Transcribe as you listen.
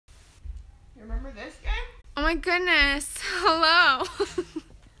remember this game? Oh my goodness. Hello.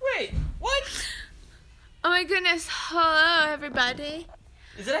 Wait, what? Oh my goodness. Hello, everybody.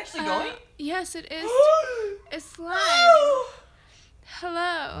 Is it actually going? Yes, it is. It's live.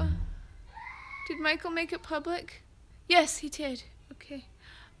 Hello. Did Michael make it public? Yes, he did. Okay.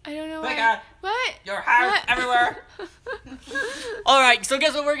 I don't know why. What? Your hair everywhere. Alright, so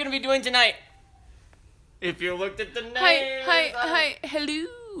guess what we're going to be doing tonight? If you looked at the name. Hi. Hello.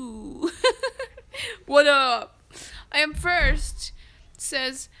 What up? I am first. It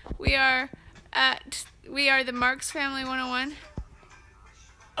says we are the Marks Family 101.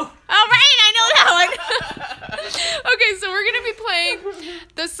 Oh, right, I know that one. Okay, so we're gonna be playing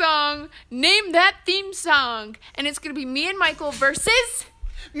the song Name That Theme Song, and it's gonna be me and Michael versus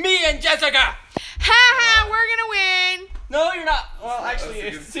me and Jessica. Ha! We're gonna win. No, you're not. Well, actually,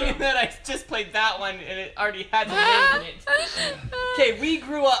 it seemed that I just played that one and it already had the name in it. Okay, we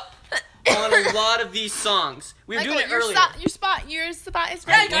grew up on a lot of these songs. We were doing it earlier. Your spot is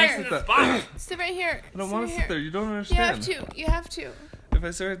right here. Sit right here. I don't want to sit there. You don't understand. You have to. If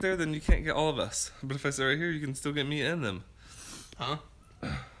I sit right there, then you can't get all of us. But if I sit right here, you can still get me and them. Huh?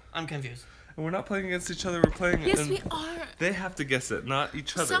 I'm confused. And we're not playing against each other. We're playing. Yes, we are. They have to guess it, not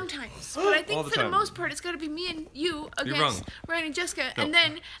each other. Sometimes, but I think for the most part, it's got to be me and you against Ryan and Jessica. No. And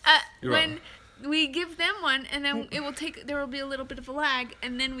then when we give them one, and then it will take. There will be a little bit of a lag,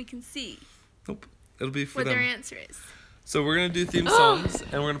 and then we can see. Nope. It'll be for what them. their answer is. So we're gonna do theme songs,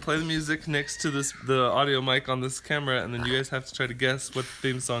 and we're gonna play the music next to the audio mic on this camera, and then you guys have to try to guess what the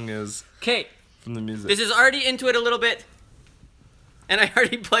theme song is. Okay. From the music. This is already into it a little bit, and I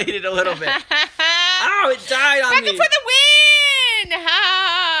already played it a little bit. Ow! It died on me. Back for the win!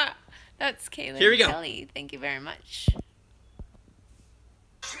 Ha! That's Kaylin. Here we go. Kelly. Thank you very much.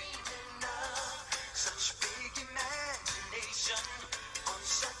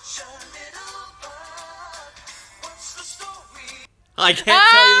 I can't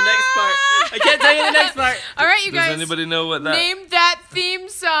tell you the next part. I can't tell you the next part. All right, you guys. Does anybody know what that? Name that theme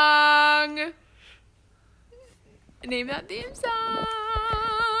song. Name that theme song.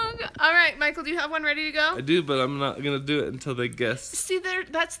 All right, Michael, do you have one ready to go? I do, but I'm not gonna do it until they guess. See,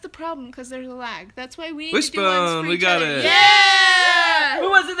 that's the problem because there's a lag. That's why we need Wishbone, to do ones for we each got other. it. Yeah! Who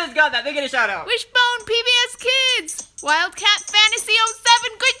was it that got that? They get a shout out. Wishbone, PBS Kids, Wildcat Fantasy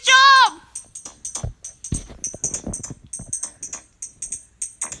 07. Good job.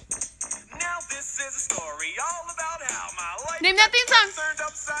 This is a story all about how my life Name that theme song. turned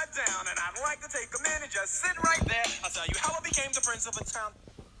upside down, and I'd like to take a minute, just sit right there. I'll tell you how I became the prince of a town.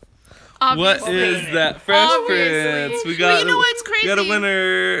 What is that? Fresh Prince. We got. You know what's crazy? We got a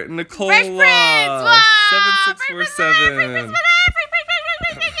winner, Nicole. Fresh Prince. Wow. 7647.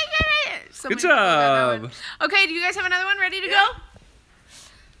 Good job. Okay, do you guys have another one ready to go?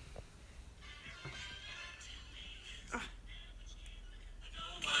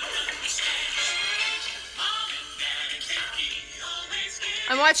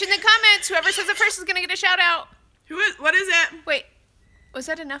 I'm watching the comments. Whoever says it first is gonna get a shout out. What is it? Wait, was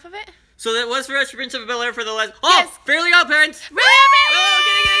that enough of it? So that was Fresh Prince of Bel-Air for the last. Oh, Yes. Fairly Odd Parents. Fairly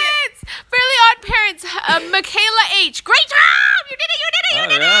Odd Parents. Michaela H. Great job! You did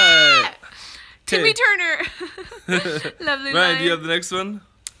it! Right. Timmy Turner. Lovely. Ryan, do you have the next one?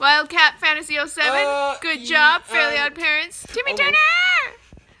 Wildcat Fantasy 07. Good job, Fairly Odd Parents. Timmy Turner.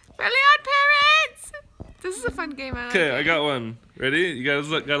 Fairly Odd Parents. This is a fun game. Okay, I got one. Ready? You guys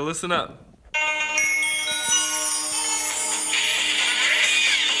gotta listen up.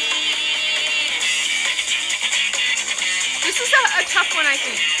 This is a tough one, I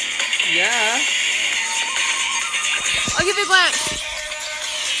think. Yeah. I'll give you a glance.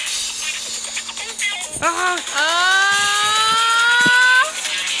 All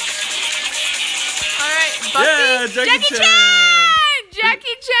right, Bucky. Yeah, Jackie Chan.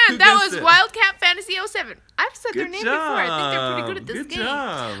 Jackie Chan. Who That guessed was it? Wildcat Fantasy 07. I've said their Good name before. I think they're pretty good at this Good game.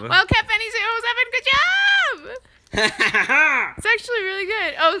 job. Wildcat Fantasy 07. Good job. It's actually really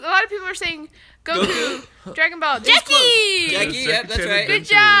good. Oh, a lot of people are saying Goku, Dragon Ball. Jackie. Jackie, yep, that's right. Good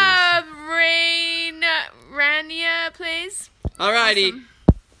job, Rania plays. Alrighty. Awesome.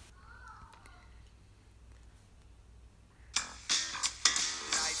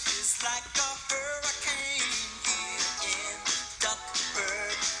 Life is like a hurricane here in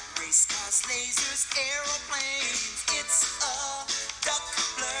Duckburg. Race cars, lasers, aeroplanes. It's a duck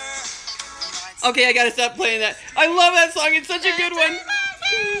blur. Okay, I gotta stop playing that. I love that song. It's such a good one.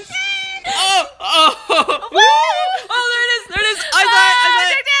 Oh, there it is. I saw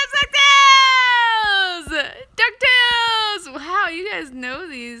it. DuckTales. Wow, you guys know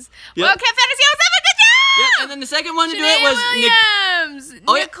these. Yep. Wildcat Fantasy 07. Good job. Yeah, and then the second one to do it was Williams.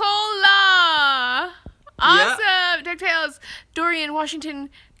 Oh, yeah. Nicole Law. Awesome. DuckTales. Dorian Washington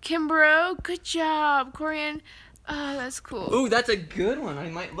Kimbrough. Good job, Corian. Oh, that's cool. Ooh, that's a good one. I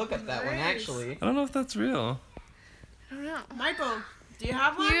might look at that one actually. I don't know if that's real. I don't know. Michael, do you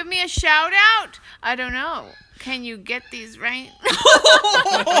have Can one? you give me a shout out? I don't know. Can you get these right?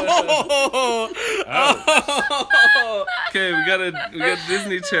 Okay, we got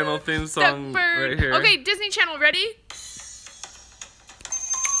Disney Channel theme song Duckbird. right here. Okay, Disney Channel, ready?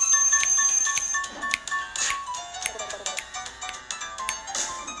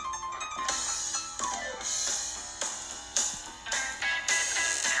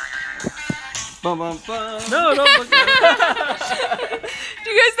 Bum, bum, bum. No, don't look at it. Do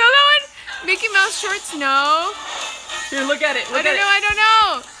you guys know that one? Mickey Mouse shorts? No. Here, look at it. I don't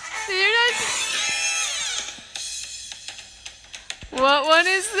know. What one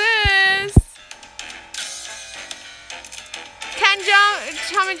is this? Cat and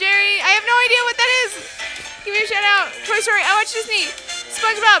Tom and Jerry. I have no idea what that is. Give me a shout out. Toy Story. I watch Disney.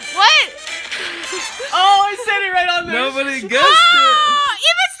 SpongeBob. What? Oh, I said it right on there. Nobody guessed it.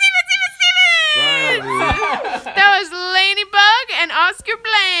 Even That was Ladybug and Oscar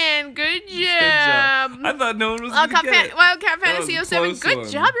Bland. Good job. I thought no one was going to get it. Wildcat That Fantasy was a 07. close Good one.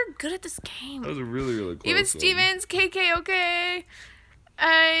 job. You're good at this game. That was a really, really close Even one. Stevens, KKOK,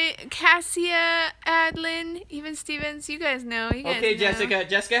 Cassia, Adlin, even Stevens. You guys know. You guys Okay, know. Jessica.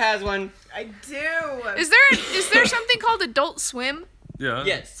 Jessica has one. I do. Is there something called Adult Swim? Yeah,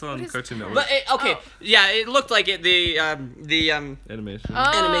 Yes. it's on Cartoon Network. But okay, yeah, it looked like it. The animation, Animation.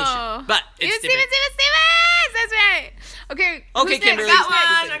 but it's Even different. Stevens. That's right. Okay. Okay, who's Kimberly. next?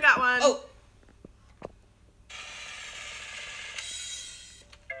 I got one. Oh,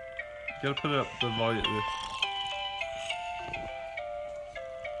 You gotta put it up the volume.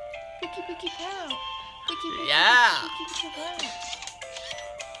 Picky, picky, pow. Picky, picky, Yeah. picky, picky, pow.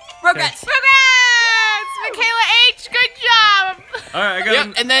 Rugrats. Rugrats! Michaela H. Good job. All right,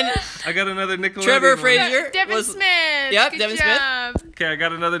 Yep, and then I got another Nickelodeon. Trevor one. Frazier. Devin was- Smith. Yep, Good Devin Smith. job. Okay, I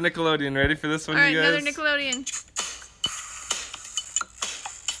got another Nickelodeon. Ready for this one, All right, you guys? another Nickelodeon.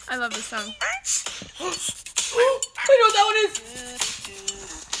 I love this song. I know what that one is.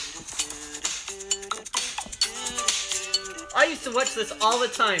 I used to watch this all the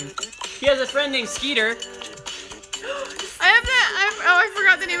time. He has a friend named Skeeter. I have that. I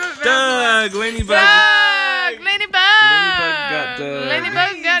forgot the name of it. Doug, Laney Bug. Dog. Ladybug. got dog.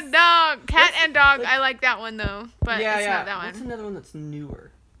 Ladybug got dog. Cat and dog. I like that one though, but Yeah, it's yeah. not that What's one. another one that's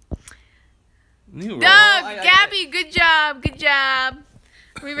newer? New Doug, World. I got Gabby, good job. Good job.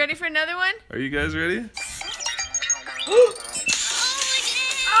 Are we ready for another one? Are you guys ready? I'm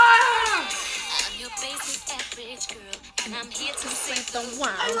your basic average girl, and I'm here to save the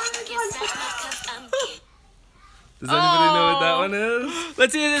world. Guess that's because I'm here. Does anybody know what that one is?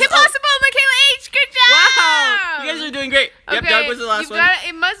 Let's see this. Kim Possible, Michaela H. Good job. Wow! You guys are doing great. Yep, Doug was the last one.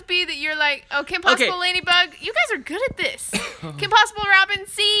 It must be that you're like, oh, Kim Possible, Okay. Ladybug. You guys are good at this. Kim Possible, Robin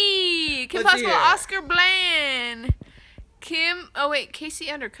C. Kim Let's see Possible, here. Oscar Bland. Oh wait, Casey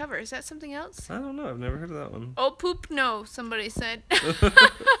Undercover. Is that something else? I don't know. I've never heard of that one. Oh poop, no. Somebody said.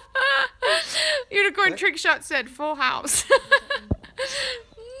 Unicorn Trick Shot said Full House.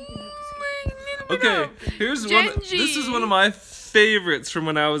 Okay, here's one. Genji. This is one of my favorites from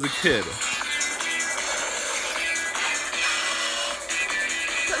when I was a kid.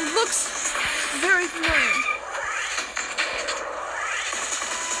 That looks very familiar.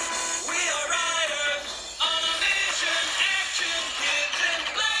 We are riders on a mission, action, kids in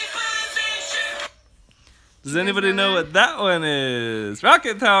play position. Does anybody know what that one is?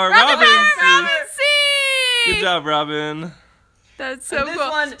 Rocket Power, Robin Robin. C. Good job, Robin. That's so And this cool.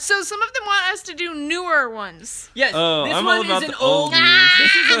 one- So some of them want us to do newer ones. Yes, Oh, this I'm one all about is an the old. oldies.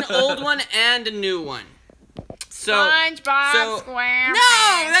 This is an old one and a new one. So SpongeBob so- SquarePants.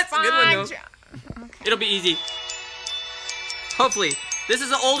 No, that's a good one, though. Sponge- it'll be easy. Hopefully, this is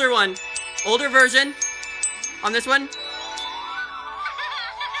an older one, older version. On this one.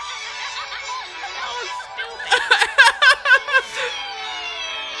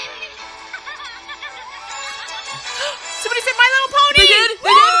 Somebody said My Little Pony. They did.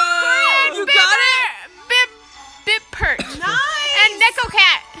 They did. You got it. Bip Pert. Nice. And Neko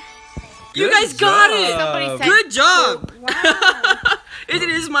Cat. You Good guys got job. it. Somebody said Good job. It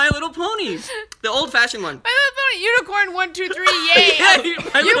is My Little Pony, the old-fashioned one. My Little Pony. Unicorn 1, 2, 3. Yay. Yeah,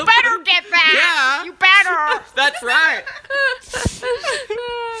 My You Little better Pony. get that. Yeah. You better. That's right.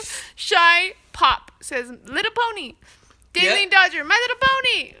 Shy Pop says Little Pony. Daily Yeah. Dodger. My Little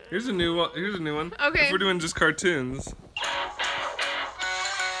Pony. Here's a new one. Here's a new one. Okay. If we're doing just cartoons.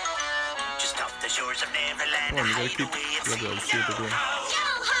 Just off the shores of Neverland, Come on, you gotta hide keep. away, You it's gotta be able to see what they're doing.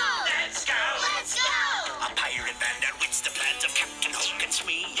 Let's go. Let's go.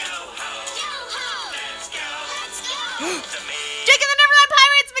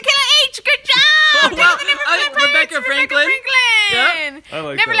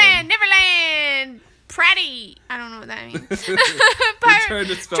 that means. We're trying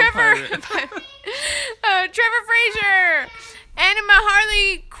to spell pirate. Trevor Frazier. Anima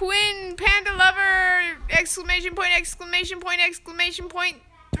Harley Quinn Panda Lover! Exclamation point! Exclamation point! Exclamation point!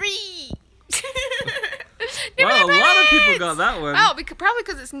 3. Wow, a lot of people got that one. Oh, probably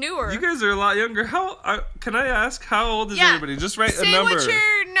because it's newer. You guys are a lot younger. Can I ask how old is everybody? Just write a number. What's your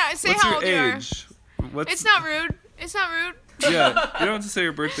age. It's not rude. It's not rude. Yeah, you don't have to say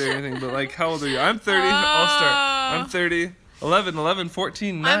your birthday or anything, but like, how old are you? I'm 30. I'll start. I'm 30. 11,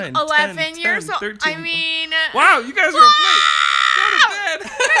 14, 9, I'm 11 10, years 10, old. 13. I mean... Wow, you guys are up late. Go to bed. 10,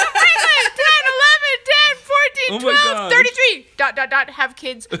 11, 10, 14, Oh my 12, gosh. 33. ... Have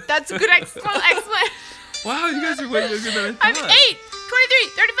kids. That's a good excellent. Wow, you guys are way younger than I I'm 8, 23,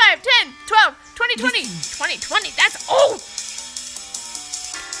 thought. 35, 10, 12, 20, 20. 20, that's old.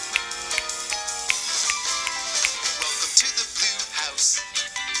 Welcome to the Blue House.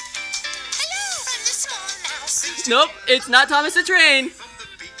 Hello, I'm the small mouse. Nope, it's not Thomas the Train. From the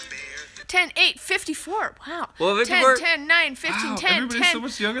Big Bear. 10, 8, 54. Wow. Well, 10, 54 10, 9, 15, Wow, 10, everybody's 10. so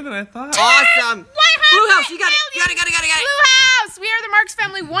much younger than I thought. Awesome. Blue House, you got it. Nailed Got it. Blue House. We are the Marks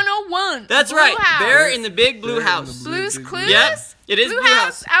Family 101. That's Blue right. House. Bear in the big blue Bear in the house. blue- Blues Big Clues. Blue Yep, it is Blue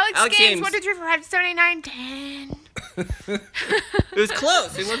House. Alex Games. Games. 1, 2, 3, 4, 5, 7, 8, 9, 10. It was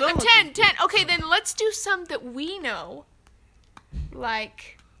close. It was almost. 10. Okay, then let's do some that we know.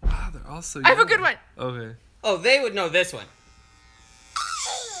 Like, Wow, they're all so young. I have a good one. Okay. Oh, they would know this one.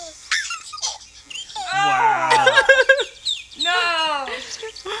 Wow. No.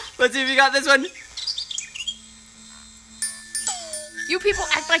 Let's see if you got this one. You people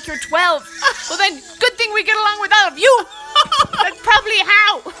act like you're 12. Well then, good thing we get along with all of you. That's probably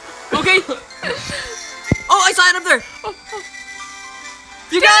how. Okay. Oh, I saw it up there.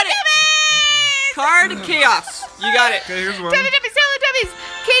 You got it. Card Chaos. You got it. Okay, here's one. Teletubbies, Teletubbies,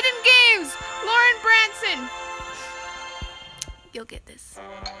 Caden Games, Lauren Branson. You'll get this.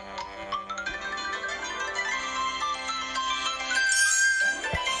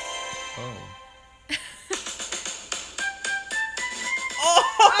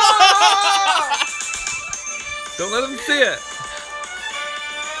 Don't let them see it.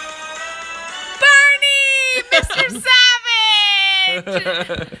 Bernie, Mr.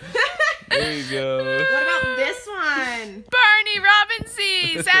 Savage. There you go. What about this one? Barney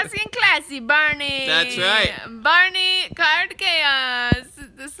Robinson, sassy and classy Barney. That's right. Barney, Card Chaos.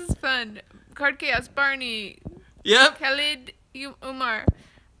 This is fun. Card Chaos, Barney, Yep. Khalid Umar,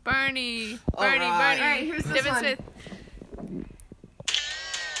 Barney, All right. Barney, All right, here's this Devin one. Smith.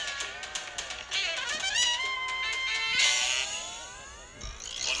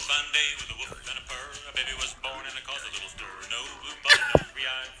 One fine day with a whoop and a purr, a baby was born and it caused a little stir. No blue button, no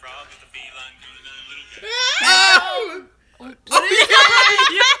three-eyed frog with a feline cooling in a little cat.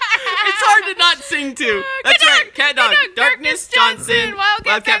 It's hard to not sing to. That's right. Cat Dog. Darkness Johnson.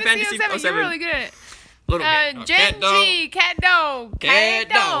 Wildcat Fantasy 07. You're really good at it. Little bit. Gen Cat Dog. G, Cat Dog. Cat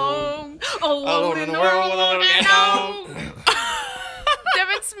Dog. Alone in the world with a little cat dog.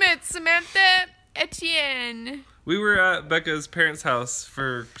 Devin Smith, Samantha Etienne. We were at Becca's parents' house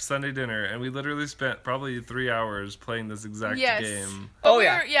for Sunday dinner, and we literally spent probably 3 hours playing this exact Yes. game. Oh, We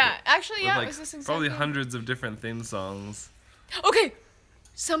yeah. were- yeah. Actually, With yeah. like it was this exact probably game. hundreds of different theme songs. Okay.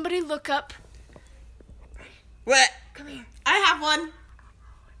 Somebody look up. What? Come here. I have one.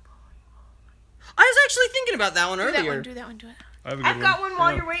 I was actually thinking about that one Do that earlier. one. Do that one. Do it. I have a good I've got one while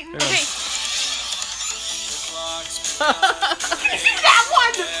Hang you're on. waiting. Hang on. Okay. That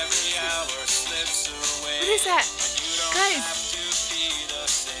one. What is that? Guys.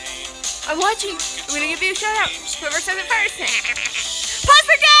 I'm watching. I'm gonna give you a shout out. Whoever says it first. Pause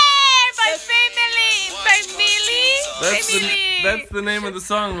the game by Family. By Millie. That's the name of the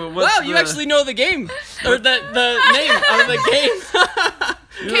song. But what's Wow, you actually know the game. Or the name of the game.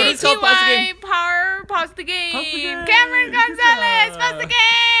 It's called Pause the Game. KTY Power. Pause the game. Pause the game. Cameron Good Gonzalez. job. Pause the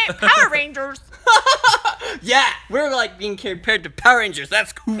game. Power Rangers. Yeah, we're like being compared to Power Rangers.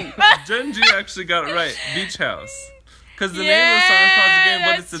 That's cool. Genji actually got it right. Beach House. Because the name of the song is Pause the Game,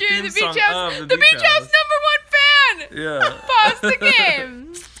 but it's the that's true. theme The Beach song House. of The Beach House #1 fan. Yeah. Pause the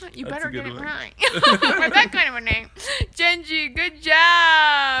game. You That's better a good get it one. right. Or that kind of a name. Genji, good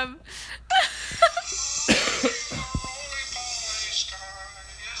job.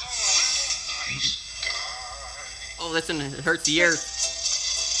 Oh, listen, it hurts the ear.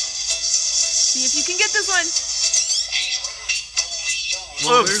 See if you can get this one.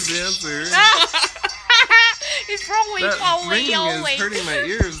 Well, there's the answer. It's roly That poly ringing oly. is hurting my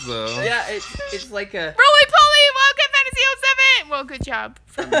ears, though. Yeah, it's like a. Roly poly, Wildcat Fantasy 07. Well, good job.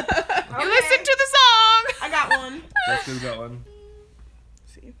 You listened to the song. I got one. Jessica's got one.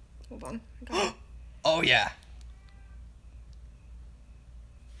 See, hold on. I got one. Oh yeah.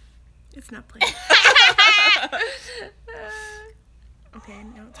 It's not playing. Okay,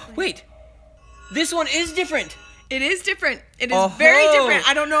 now it's playing. Wait. This one is different. It is different. It is very Oh. different.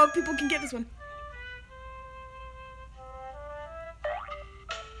 I don't know if people can get this one.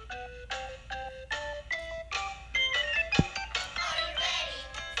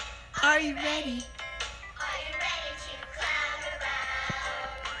 Are you ready?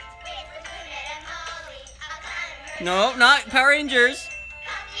 No, not Power Rangers.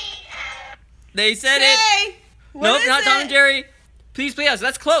 They said it. Hey! What Nope, is not it? Tom and Jerry. Please play us.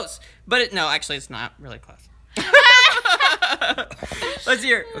 That's close. But no, actually, it's not really close. Let's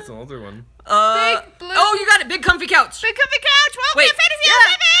hear. That's an older one. Big blue. Oh, you got it. Big comfy couch. Big comfy couch. Welcome Wait, to Fantasy yeah.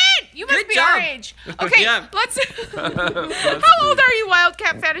 07. You must Good be job. our age. Okay, Yeah. let's. How old are you,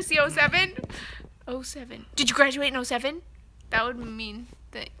 Wildcat Fantasy 07? 07. Did you graduate in 07? That would mean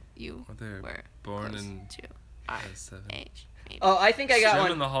that you Oh, they're were born close in to our 7. age. Maybe. Oh, I think I got Jim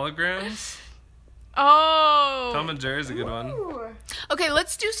one. and the Holograms. Oh. Tom and Jerry's a good one. Okay,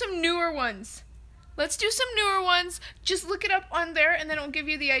 let's do some newer ones. Just look it up on there, and then it'll give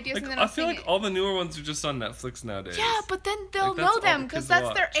you the ideas, Like, and then I I'll feel sing like it. all the newer ones are just on Netflix nowadays. Yeah, but then they'll Like, that's know all them the because kids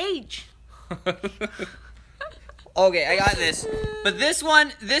that's their watch. age. Okay, I got this. But this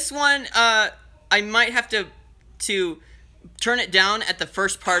one, I might have to turn it down at the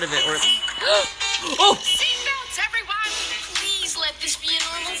first part of it, or. Oh! Seatbelts, everyone! Please let this be a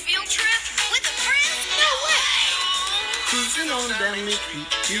normal field trip with a friend. No way! Cruising on down the street,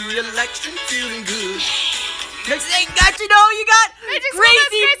 your election feeling good. Next thing you know, you got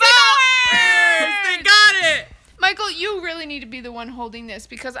crazy powers! They got it! Michael, you really need to be the one holding this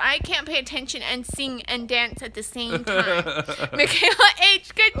because I can't pay attention and sing and dance at the same time. Michaela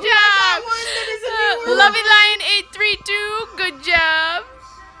H, good job. Lovey Lion 832, good job.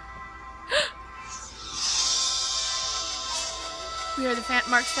 We are the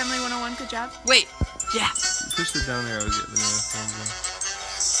Mark's Family 101, good job. Wait, yeah. Push it down there, I would get the newest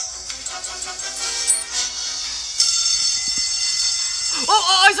ones.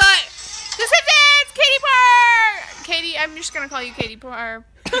 Oh, I saw it! The Simpsons, Katie Parr. Katie, I'm just going to call you Katie Parr.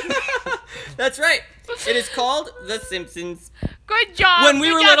 That's right. It is called The Simpsons. Good job. When we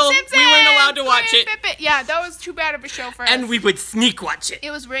good were job, little, we Simpsons. weren't allowed to watch it. Yeah, that was too bad of a show for us. And we would sneak watch it.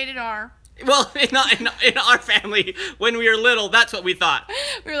 It was rated R. Well, in our family, when we were little, that's what we thought.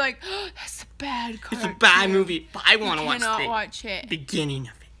 We were like, oh, that's a bad It's cartoon. a bad movie, but I We want to watch cannot the watch it. beginning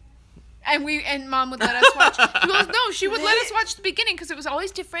of it. And Mom would let us watch. She goes, no, she would let us watch the beginning because it was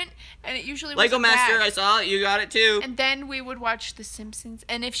always different, and it usually was Lego Master, bad. I saw it. You got it too. And then we would watch The Simpsons,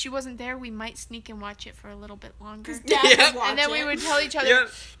 and if she wasn't there, we might sneak and watch it for a little bit longer. Dad Yeah. would watch And then we it. would tell each other, Yep.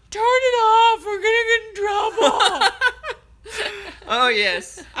 turn it off, we're gonna get in trouble. Oh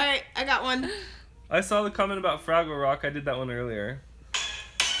yes. Alright, I got one. I saw the comment about Fraggle Rock. I did that one earlier.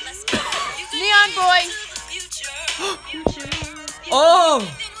 Let's go. You could Neon see Boy. into the future. Oh,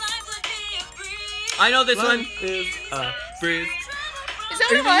 Think life would be a breeze. I know this one. Life is a breeze. Is that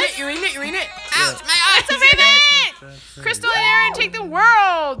You what read it it? You read it? You read it? was? Ouch, my eyes. That's a Crystal and Aaron take the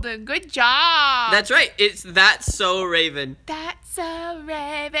world. Good job. That's right. It's That's So Raven. That's a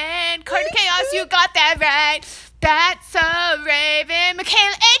Raven. Card to Chaos, you got that right. That's a Raven.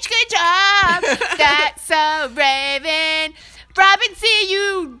 Michaela H, good job. That's a Raven. Robin C,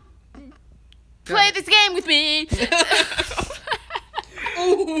 you play this game with me.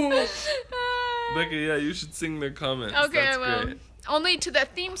 Becca, yeah, you should sing their comments. Okay, That's I will. great. Only to the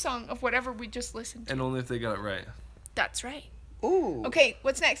theme song of whatever we just listened to. And only if they got it right. That's right. Ooh. Okay,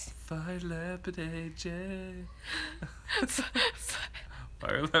 what's next? Fire Leopard AJ.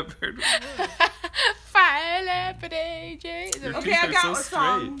 Fire Leopard. Fire Leopard AJ. Is it- Your Okay, teeth I are got so a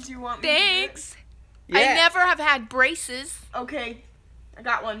song. straight. Do you want me to do it? Thanks. I never have had braces. Okay, I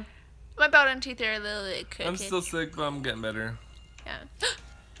got one. My belt and teeth are a little bit crooked. I'm still sick, but I'm getting better. Yeah.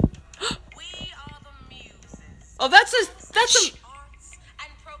 We are the muses, Oh, that's a. arts,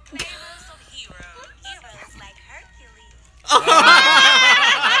 and proclaimers of heroes. Heroes like Hercules.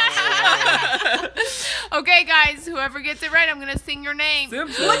 Okay, guys, whoever gets it right, I'm gonna sing your name.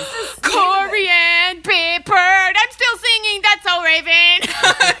 Simpsons. Corey and Bird. I'm still singing. That's so Raven.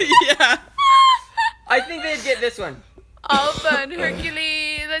 Yeah. I think they'd get this one. All fun,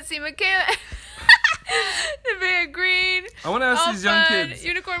 Hercules. Let's see, Michaela. The Bear Green. I want to ask All these young fun. kids.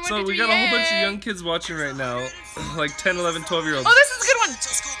 Unicorn 1, So 2, we 3, got a whole bunch of yay. young kids watching right now, like 10, 11, 12-year-olds. Oh, this is a good one.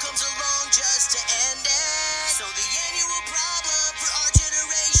 Till school comes along just to end it. So the annual problem for our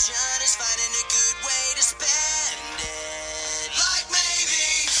generation is finding a good way to spend it. Like maybe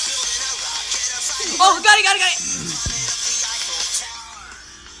building a rocket or flying Oh, got it. up the Eiffel Tower.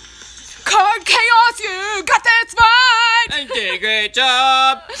 Card Chaos, you got that right. And did a great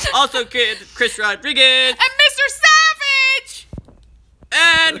job. Also, Chris Rodriguez. And Mr. Savage.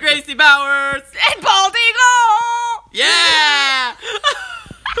 And Gracie Bowers. And Bald Eagle. Yeah.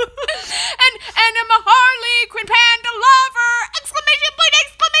 and I'm a Harley Quinn Panda lover! Exclamation point!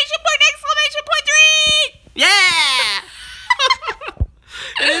 Exclamation point! Exclamation point 3! Yeah.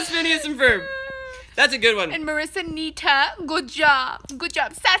 It is Phineas and Ferb. That's a good one. And Marissa Nita, good job. Good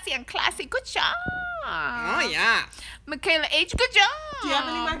job. Sassy and classy, good job. Oh, yeah. Michaela H, good job. Do you have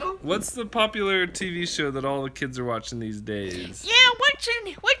any, Michael? What's the popular TV show that all the kids are watching these days? Yeah,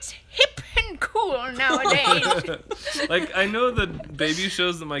 what's hip and cool nowadays? Like, I know the baby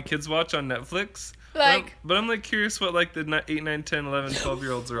shows that my kids watch on Netflix. Like? But I'm like curious what like the 8, 9, 10, 11,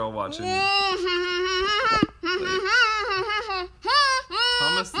 12-year-olds are all watching.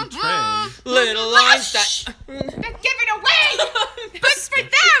 Thomas the Train. Little Einstein. Give it away! But for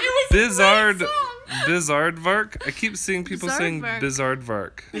them! Bizaardvark. I keep seeing people saying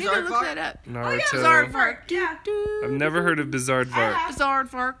Bizaardvark. Bizaardvark. I need to look that up. Naruto. Bizaardvark. Yeah. I've never heard of Bizaardvark.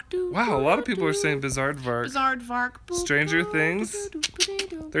 Bizaardvark. Wow, a lot of people are saying Bizaardvark. Bizaardvark. Stranger Things.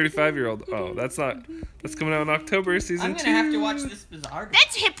 35-year-old. Oh, that's coming out in October, season I'm 2. gonna have to watch this bizarre.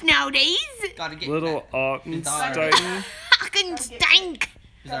 That's hip nowadays. Gotta get Little that. Einstein. Fucking stank.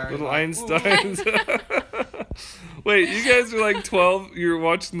 Bizarre. Little Einsteins. Wait, you guys are like 12. You're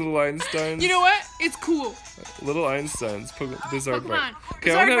watching Little Einsteins. You know what? It's cool. Little Einsteins. Bizaardvark. Pokemon.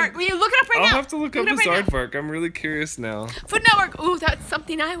 Okay, Bizaardvark. Will you look it up right I'll now? have to look up it right now. Bizaardvark. I'm really curious now. Food Network. Ooh, that's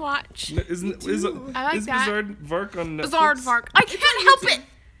something I watch. Is I like that. Bizaardvark on Netflix? Bizaardvark. I can't help it.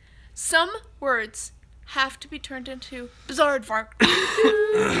 Some words have to be turned into Bizaardvark.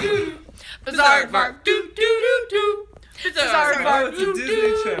 Bizaardvark. Bizaardvark. Oh, it's a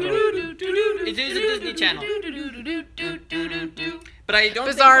Disney Channel. It is a Disney Channel. But I don't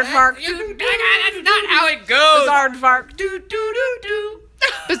Bizaardvark. think that's not how it goes. Bizaardvark.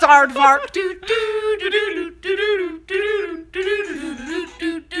 Bizaardvark.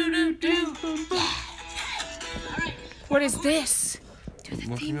 What is this? Do the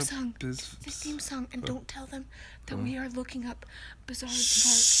Looking theme up song. The theme song, and don't tell them that we are looking up Bizaardvark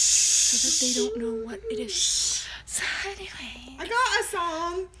so that they don't know what it is. So anyway. I got a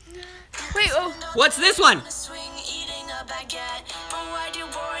song. Wait, oh. What's this one? Swing eating a baguette. But why do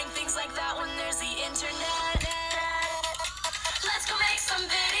boring things like that when there's the internet? Let's go make some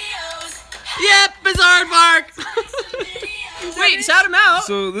videos. Yep, Bizaardvark. Wait, shout him out.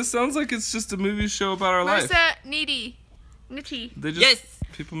 So this sounds like it's just a movie show about our life. Marissa Nitty. They just Yes.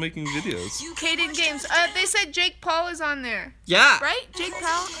 people making videos. Kaden Games. They said Jake Paul is on there. Yeah. Right? Jake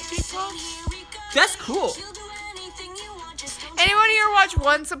Paul? That's cool. Anyone here watch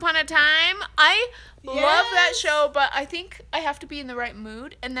Once Upon a Time? I love that show, but I think I have to be in the right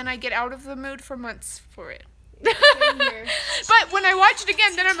mood, and then I get out of the mood for months for it. But when I watch it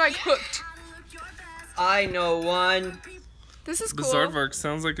again, then I'm like hooked. I know one. This is cool. Bizaardvark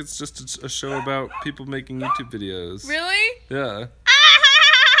sounds like it's just a show about people making YouTube videos. Really? Yeah.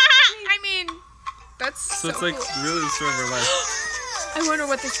 I mean, that's So it's like cool. really the story of our life. I wonder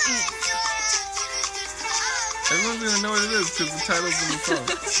what this is. Everyone's gonna know what it is because the title's in the song.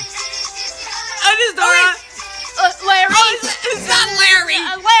 It is Dora. Larry. It's not Larry.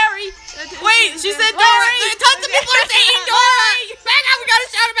 Larry. Wait, she said Dora. Tons of people are saying Dora. Back up, we gotta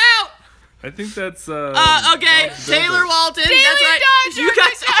shout him out. I think that's Okay, Taylor Walton. Taylor That's right. Dodger, You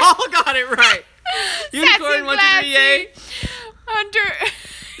guys all got it right. Unicorn 1, 2, 3, A. Under.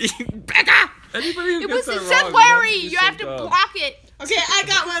 Becca. Anybody who It gets was. that It said wrong, Larry. you You have to block it. Okay, I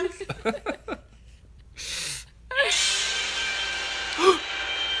got one.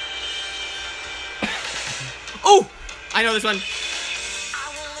 Oh, I know this one.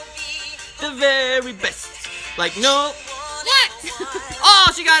 The very best. Like no. What?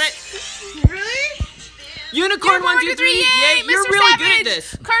 Oh, she got it. Really? Unicorn 1, 2, 3. Yay! You're Mr. really Savage. good at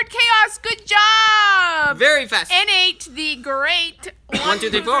this. Card Chaos. Good job. Very fast. N8 the Great. 1, 2,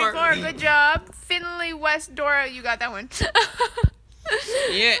 3, 4. Good job. Finley West Dora. You got that one.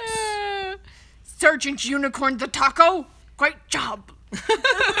 Yes. Sergeant Unicorn the Taco. Great job.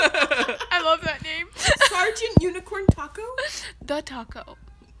 I love that name. Sergeant Unicorn Taco? The Taco.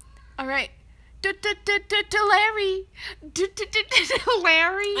 All right. Larry.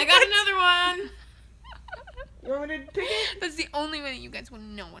 Larry. I got another one. You want me to pick it? That's the only way that you guys will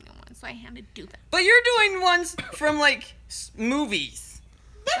know what it was, so I had to do that. But you're doing ones from like movies.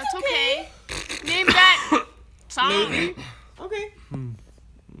 That's okay. Name that song. Movie. Okay.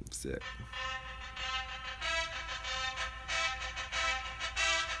 Sick.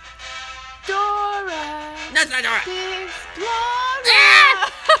 Dora. That's not Dora. The Explorer.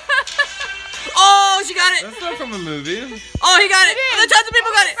 Ah! Oh, she got it. it. That's not from a movie. Oh, he got it. It is. Tons of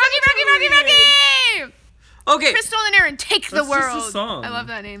people got it. Rocky! Okay. Crystal and Aaron take the That's just a world. song. I love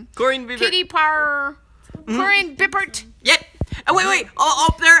that name. Corinne Bieber. Kitty Parr. Corinne Bippert. Yep. Oh, wait.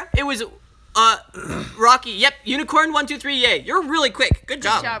 Up there, it was Rocky. Yep. Unicorn 1, 2, 3. Yay. You're really quick. Good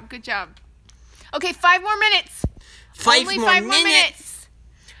job. Good job. Okay, 5 more minutes. Only 5 more minutes.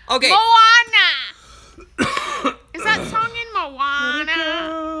 Okay. Moana. Is that song in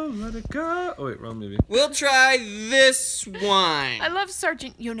Moana? Let it go. Oh wait, wrong movie. We'll try this one. I love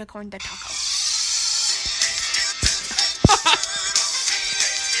Sergeant Unicorn the Taco.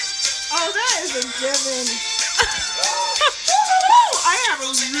 Oh, that is a given. I have a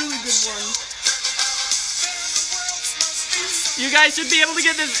really good one. You guys should be able to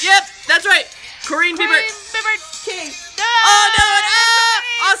get this. Yep, that's right. Corinne Bieber. Bippert. Okay. Oh, no.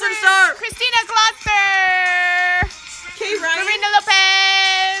 Awesome star. Christina Gloucester. Okay, Ryan. Marina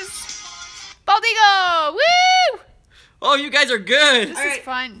Lopez. Baldigo. Woo! Oh, you guys are good. This All is right.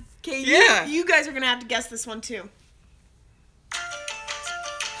 fun. Okay, Yeah. you guys are gonna have to guess this one too.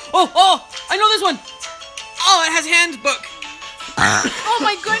 Oh, I know this one. Oh, it has handbook. Oh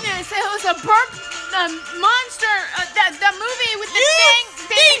my goodness, it was a burp monster. That movie with the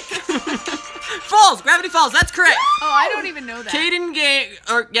thing. Falls. Gravity Falls. That's correct. Oh, I don't even know that. Caden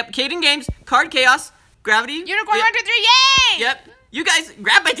Games. Card Chaos. Gravity. Unicorn Yep. 1, 2, 3, yay! Yep. You guys,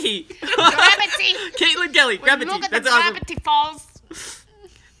 Gravity. Gravity. Caitlin Kelly. Gravity. Look at the That's awesome. Gravity Falls.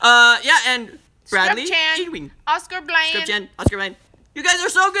 Yeah, and Bradley Chan. Ewing. Oscar Bland. Scrub Jen. Oscar Bland. You guys are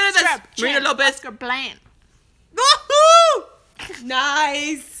so good at this. Scrub Marina Chan. Lopez. Oscar Bland. Woohoo!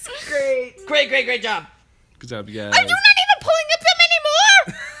 Nice. Great. Great job. Good job, you guys. Are you not even pulling up them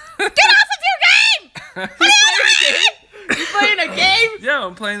anymore? Get off of your game! You playing a game? Yeah,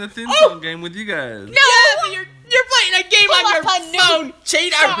 I'm playing the theme song game with you guys. No, but you're playing a game Pull on up your a new phone.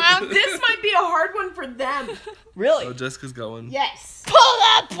 Cheater. This might be a hard one for them. Really? Oh, Jessica's got one. Yes. Pull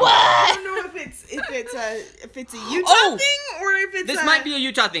up I what? don't know if it's a Utah Oh! thing or if it's This might be a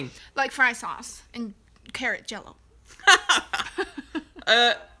Utah thing. Like fry sauce and carrot jello.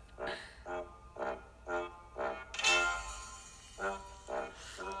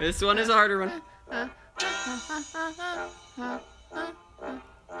 This one is a harder one.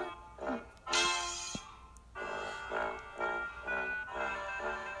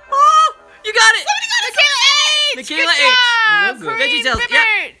 Oh, you got it. Michaela H. Good job. What was it? Corinne VeggieTales,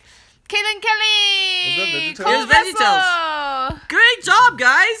 Bibbert. Caitlin Kelly. Was that VeggieTales? Cole It was VeggieTales. Russell. Great job,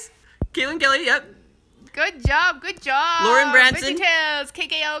 guys. Caitlin Kelly. Yep. Good job. Lauren Branson. VeggieTales.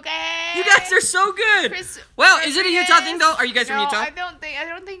 KKOK. You guys are so good. Chris Well, is it a Utah Rodriguez. thing though? Are you guys from No, Utah? I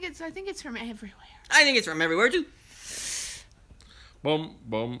don't think it's. I think it's from everywhere. I think it's from everywhere too. Boom,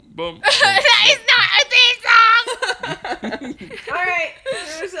 boom, boom. It's not a theme song. All right.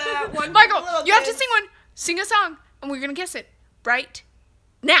 There's one. Michael, little you have to kid. sing one. Sing a song, and we're gonna guess it right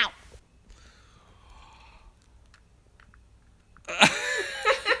now.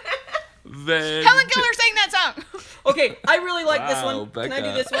 Helen Keller sang that song. Okay, I really like this Wow, one. Can I do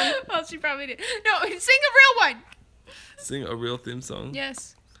Becca. this one? Well, she probably did. No, sing a real one. Sing a real theme song.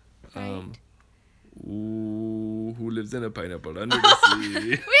 Yes. Ooh, who lives in a pineapple under the sea?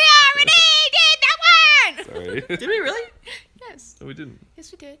 We already did that one. Sorry. Did we really? Yes. No, we didn't.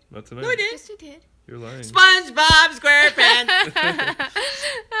 Yes, we did. Not tonight. No, we did. Yes, we did. You're lying. SpongeBob SquarePants. That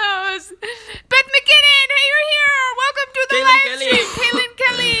was Beth McKinnon. Hey, you're here. Welcome to the Caitlin live stream. Caitlin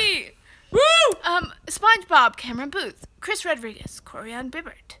Kelly. Woo! SpongeBob, Cameron Booth, Chris Rodriguez, Corianne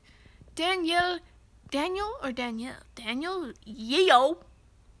Bibbert, Daniel Yeo.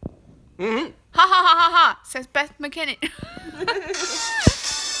 Mm-hmm. Ha ha ha ha ha, says Beth McKinnon.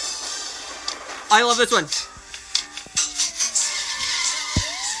 I love this one.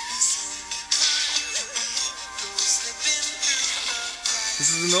 This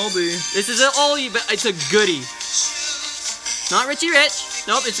is an oldie. This is an oldie, but it's a goodie. Not Richie Rich.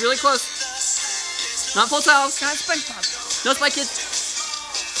 Nope, it's really close. Not Full House. Not SpongeBob. No Spy Kids.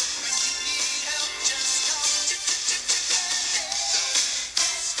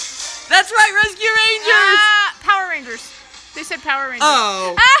 That's right, Rescue Rangers. Power Rangers. They said Power Rangers.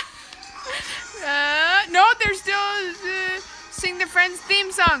 Oh. No, they're still sing the Friends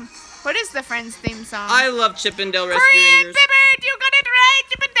theme song. What is the Friends theme song? I love Chippendale Rescue Corianne Rangers. Bibbert, you got it right,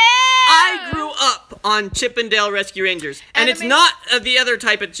 Chippendale. I grew up on Chippendale Rescue Rangers, and it's Anime- not the other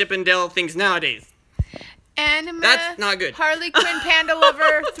type of Chippendale things nowadays. Anime That's not good. Harley Quinn Panda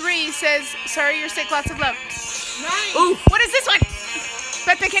Lover 3 says, sorry you're sick, lots of love. Nice. Ooh. What is this one?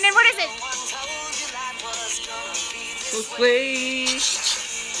 Beth McKinnon, what is it?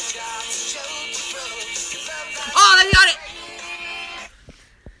 Oh, I got it.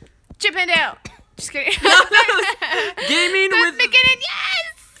 Chippendale. Just kidding. Gaming That's with. beginning,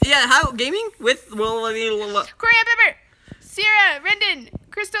 yes! Yeah, how gaming with? Corian Pepper, Sierra, Rendon,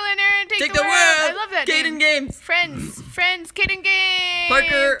 Crystal, and Aaron take the world. I love that Caden name. Games. Friends, Caden Games.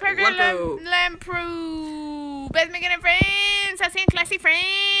 Parker Lamprou. Beth McGinn and friends. Sassy and classy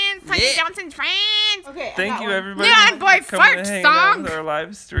friends. Tanya Yeah. Johnson's friends. Okay. I Thank got you, one. everybody. Neon Boy for coming Fart and hanging out song. with our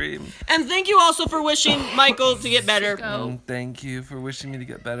live stream. And thank you also for wishing Michael to get better. Go. Thank you for wishing me to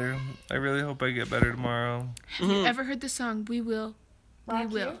get better. I really hope I get better tomorrow. Have you ever heard the song We Will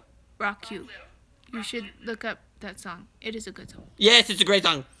Rock You? You should look up that song. It is a good song. Yes, it's a great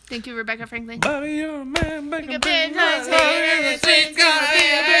song. Thank you, Rebecca Franklin. Buddy, you're a man, make a Big big noise, noise. it's gonna be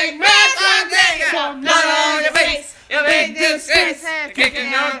a big mess someday. Not on your face, you big disgrace.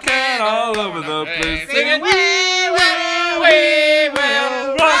 Kicking your can all over the place. Singing, We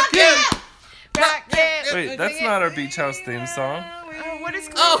will rock you. rock you. Wait, that's not our Beach House theme song. What is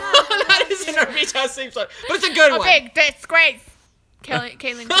going Oh, on? that isn't our Beach House theme song, but it's a good A one. big disgrace.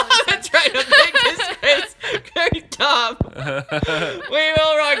 Caitlin. That's right, a big disgrace. Great job. We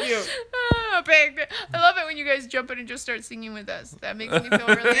will rock you. I love it when you guys jump in and just start singing with us. That makes me feel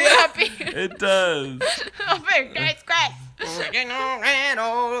really happy. It does. A big disgrace.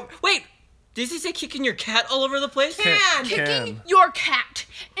 Wait, did he say kicking your cat all over the place? Kicking your cat.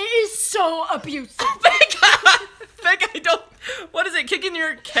 It is so abusive. Becca, I don't. What is it? Kicking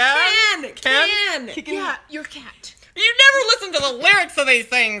your cat? Can. Kicking. Yeah, your cat. You never listen to the lyrics of these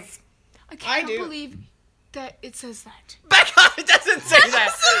things. I can't do. believe that it says that. Becca, it doesn't say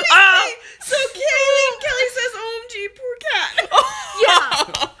that. So Kelly says, "OMG, poor cat."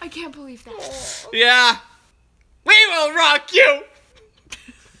 Yeah, I can't believe that. Yeah. We will rock you.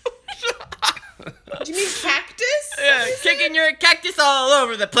 Do you mean cactus? Yeah, kicking your cactus all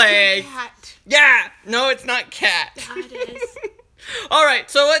over the place. Cat. Yeah. No, it's not cat. That is. All right,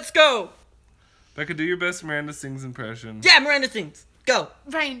 so let's go. Becca, do your best Miranda Sings impression. Yeah, Miranda sings. Go.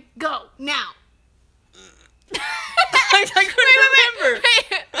 Rain, go now. I couldn't remember.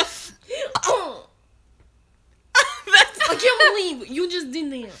 Oh, That's I can't believe you just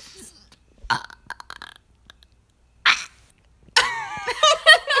did that.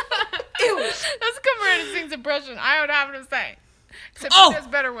 That's Camarena Sings impression. I don't have to say. Except Oh! he does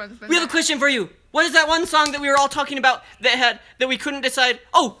better ones than We have a that. question for you. What is that one song that we were all talking about that we couldn't decide?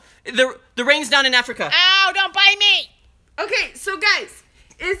 Oh, the rain's down in Africa. Ow, don't bite me. Okay, so guys,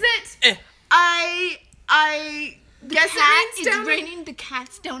 is it? Eh. I guess it rains down. raining. The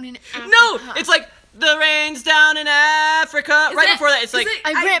cat's down in Africa. No, it's like the rain's down in Africa. Right it- before that, it's like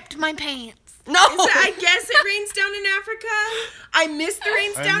I ripped my pants. no. Is it, I guess it rains down in Africa. I miss the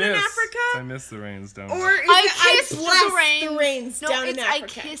rains down in I Africa. miss the rains down Or there. is it I kissed bless the rain. the rains No, down it's in I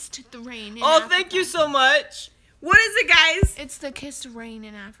Africa? kissed the rain in Oh, Africa. thank you so much. What is it, guys? It's the kissed rain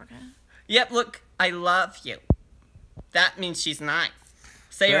in Africa. Yep, look, I love you. That means she's nice.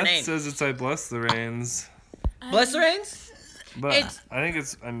 Say your Beth name. says it's I bless the rains. Bless the rains? But It's- I think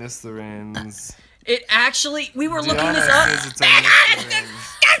it's I miss the rains. It actually, we were looking Gianna this up. says it's I miss the rains.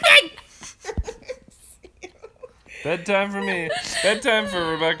 Bedtime for me. Bedtime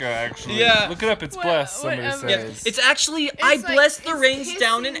for Rebecca, actually. Yeah. Look it up. It's What- blessed, somebody whatever. Yeah, says. it's actually, I It's like- bless the it's rains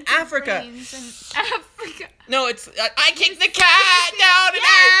down in kissing the Africa. rains in Africa. No, it's, I kicked the cat down in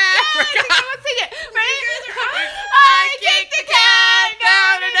Africa. Let's sing it. Ready? I kicked the cat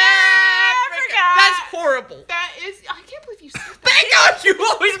down in Africa. That's horrible. That is. I can't believe you said that. Thank God, you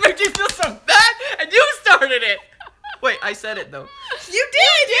always make me feel so bad, and you started it. Wait, I said it though. You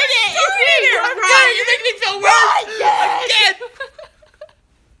did it. You started it. I'm good. You make me feel worse. Again.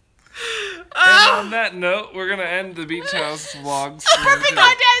 And on that note, we're gonna end the Beach House vlog. Perfect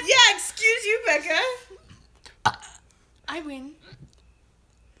contest. Yeah, excuse you, Becca. I win.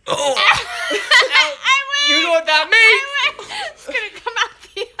 Oh, I win. you know what that means, It's gonna come out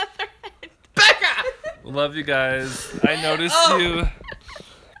the other end. Becca. Love you guys. I noticed you.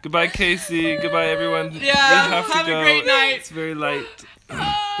 Goodbye, Casey. Goodbye, everyone. Yeah, we have to have a go. great night. It's very light. Things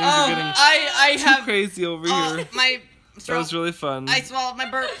are getting I too have crazy over here. my That throat. was really fun. I swallowed my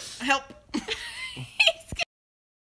burp. Help.